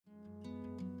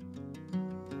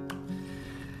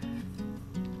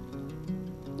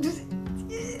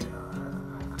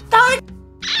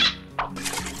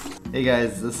Hey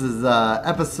guys, this is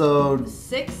episode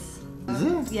 6. Is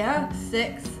it? Yeah,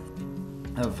 6.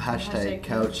 Of hashtag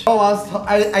couch. Oh,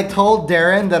 I told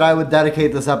Darren that I would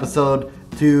dedicate this episode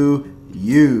to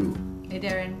you. Hey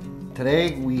Darren.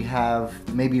 Today we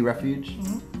have Maybe Refuge.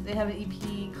 Mm-hmm. They have an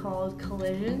EP called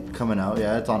Collision. Coming out,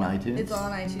 yeah, it's on iTunes. It's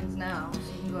on iTunes now, so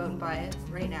you can go out and buy it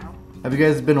right now. Have you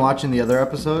guys been watching the other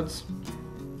episodes?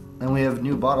 And we have a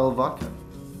new bottle of vodka.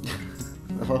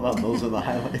 I love how those are the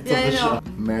highlights of the show.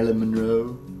 Marilyn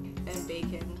Monroe. And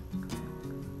bacon.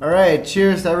 Alright,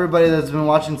 cheers to everybody that's been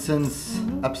watching since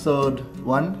episode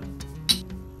 1.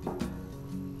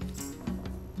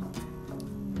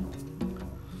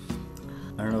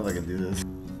 I don't know if I can do this.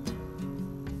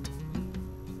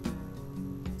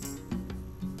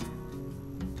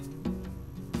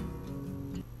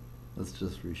 Let's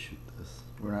just reshoot this.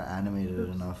 We're not animated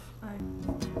enough.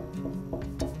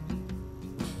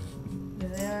 There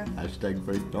they are. Hashtag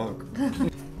fake dog.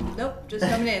 Nope, just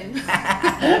coming in.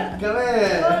 Come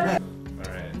in!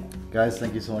 Alright. Guys,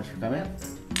 thank you so much for coming. I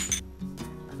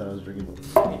thought I was drinking.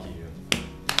 Thank you.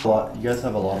 You guys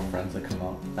have a lot of friends that come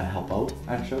out that help out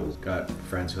at shows? Got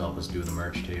friends who help us do the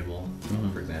merch table.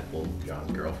 For example,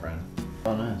 John's girlfriend.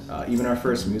 Oh, nice. Even our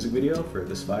first music video for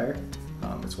This Fire,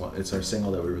 it's our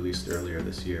single that we released earlier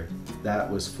this year.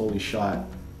 That was fully shot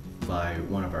by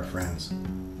one of our friends,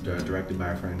 directed by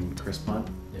our friend Chris Punt.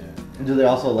 Yeah. And do they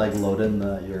also like load in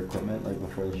your equipment like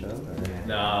before the show? Or?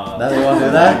 No. No, they won't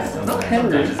do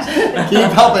that?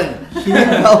 Keep helping. Keep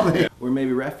helping. We're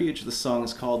Maybe Refuge. The song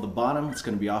is called The Bottom. It's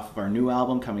going to be off of our new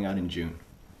album coming out in June.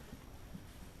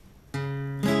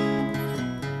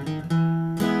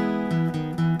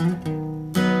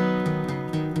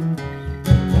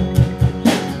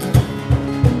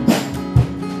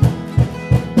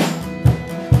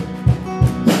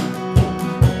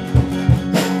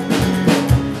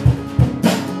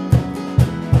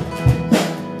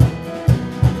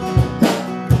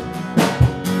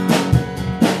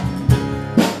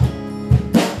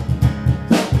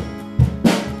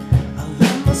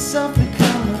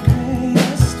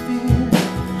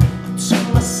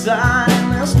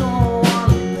 And there's no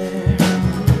one there.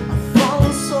 I've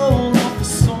fallen so low for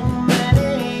so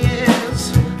many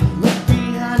years. I look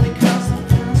behind me 'cause the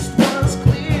past was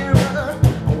clearer. I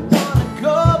wanna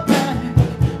go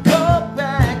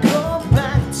back to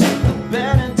the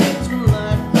better days when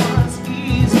life was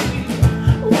easy.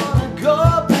 I wanna go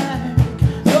back.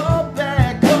 I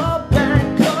wanna go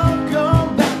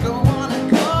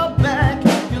back.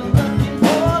 You're looking for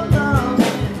love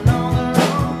in all the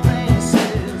wrong places.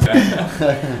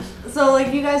 So, like,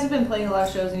 you guys have been playing a lot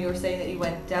of shows, and you were saying that you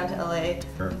went down to LA.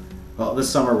 Well, this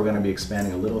summer we're going to be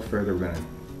expanding a little further. We're going to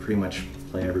pretty much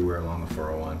play everywhere along the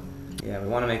 401. Yeah, we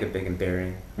want to make it big in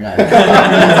Barrie. Barrie!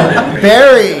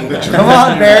 Come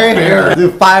on, Barrie!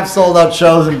 Do 5 sold out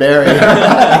shows in Barrie.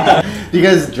 Do you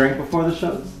guys drink before the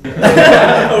shows?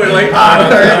 We're like,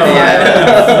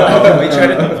 we try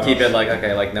to keep it like,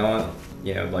 okay, like no one,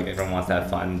 like everyone wants to have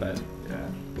fun, but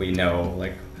we know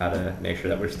like how to make sure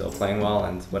that we're still playing well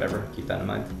and whatever, keep that in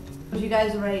mind. Did you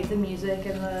guys write the music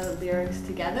and the lyrics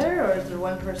together, or is there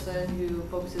one person who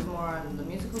focuses more on the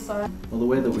musical side? Well, the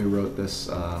way that we wrote this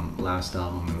last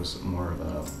album, it was more of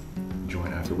a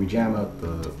joint effort. We jam out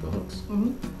the hooks,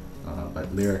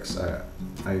 but lyrics,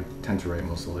 I tend to write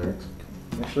most of the lyrics.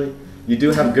 Actually, you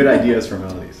do have good ideas for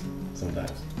melodies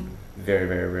sometimes. Very,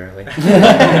 very rarely.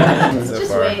 So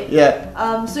just wait.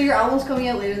 Yeah. So your album's coming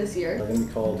out later this year. It's going to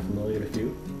be called Familiar to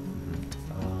Few.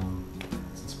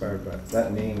 It's inspired by,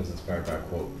 that name is inspired by a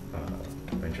quote,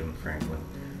 Benjamin Franklin.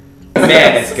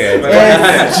 Man, it's good.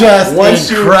 It's just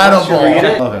incredible.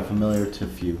 Okay, Familiar to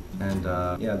Few. And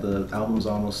yeah, the album's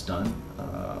almost done.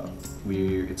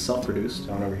 It's self-produced.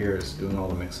 John over here is doing all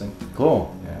the mixing.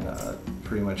 Cool. And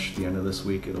pretty much the end of this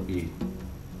week it'll be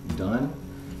done.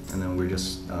 And then we're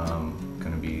just going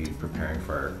to be preparing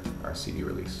for our CD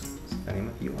release. Depending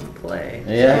if you want to play.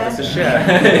 Yeah. It's a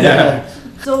show.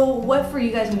 So what for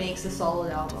you guys makes a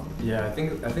solid album? Yeah, I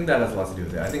think that has a lot to do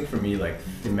with it. I think for me, like,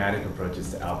 thematic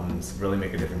approaches to albums really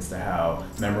make a difference to how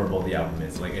memorable the album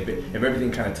is. Like, if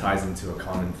everything kind of ties into a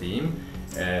common theme,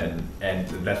 and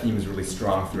that theme is really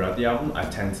strong throughout the album, I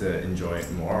tend to enjoy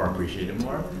it more or appreciate it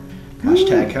more.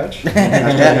 Hashtag Couch.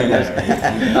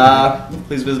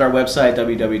 Please visit our website,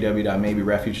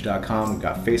 www.mayberefuge.com. We've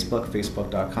got Facebook,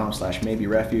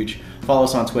 facebook.com/mayberefuge. Follow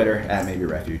us on Twitter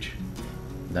 @mayberefuge.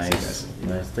 Nice.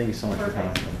 Nice. Thank you so much for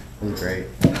coming. It was great.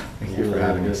 Thank you for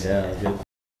having us. Yeah, it was good.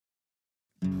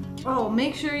 Oh,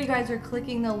 make sure you guys are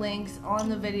clicking the links on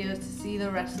the videos to see the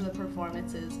rest of the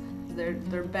performances.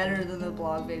 They're better than the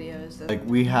blog videos. Like,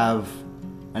 we have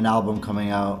an album coming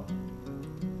out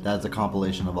That's a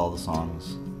compilation of all the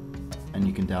songs, and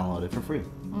you can download it for free.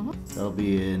 That'll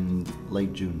be in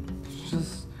late June.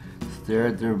 Just stare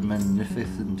at their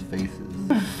magnificent faces.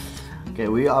 Okay,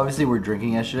 we obviously were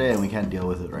drinking yesterday, and we can't deal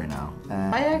with it right now.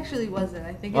 I actually wasn't.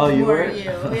 I think it's Oh, you more were?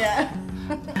 you. Yeah.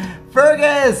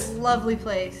 Fergus! Lovely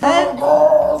place.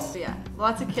 Fergus! Yeah,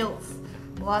 lots of kilts,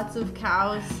 lots of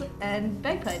cows, and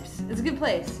bagpipes. It's a good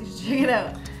place. You should check it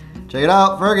out. Check it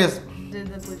out, Fergus. Did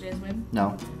the Blue Jays win?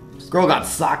 No. This girl got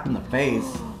socked in the face.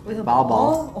 With a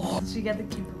Ball. Oh, did she get to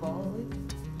keep the ball at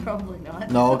least? Probably not.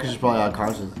 No, because she's probably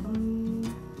unconscious.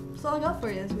 That's all I got for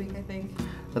you this week, I think.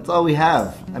 That's all we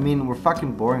have. I mean, we're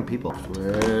fucking boring people.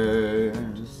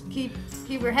 Keep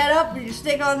your head up and your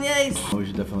stick on the ice. We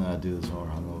should definitely not do this while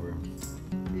we're hungover.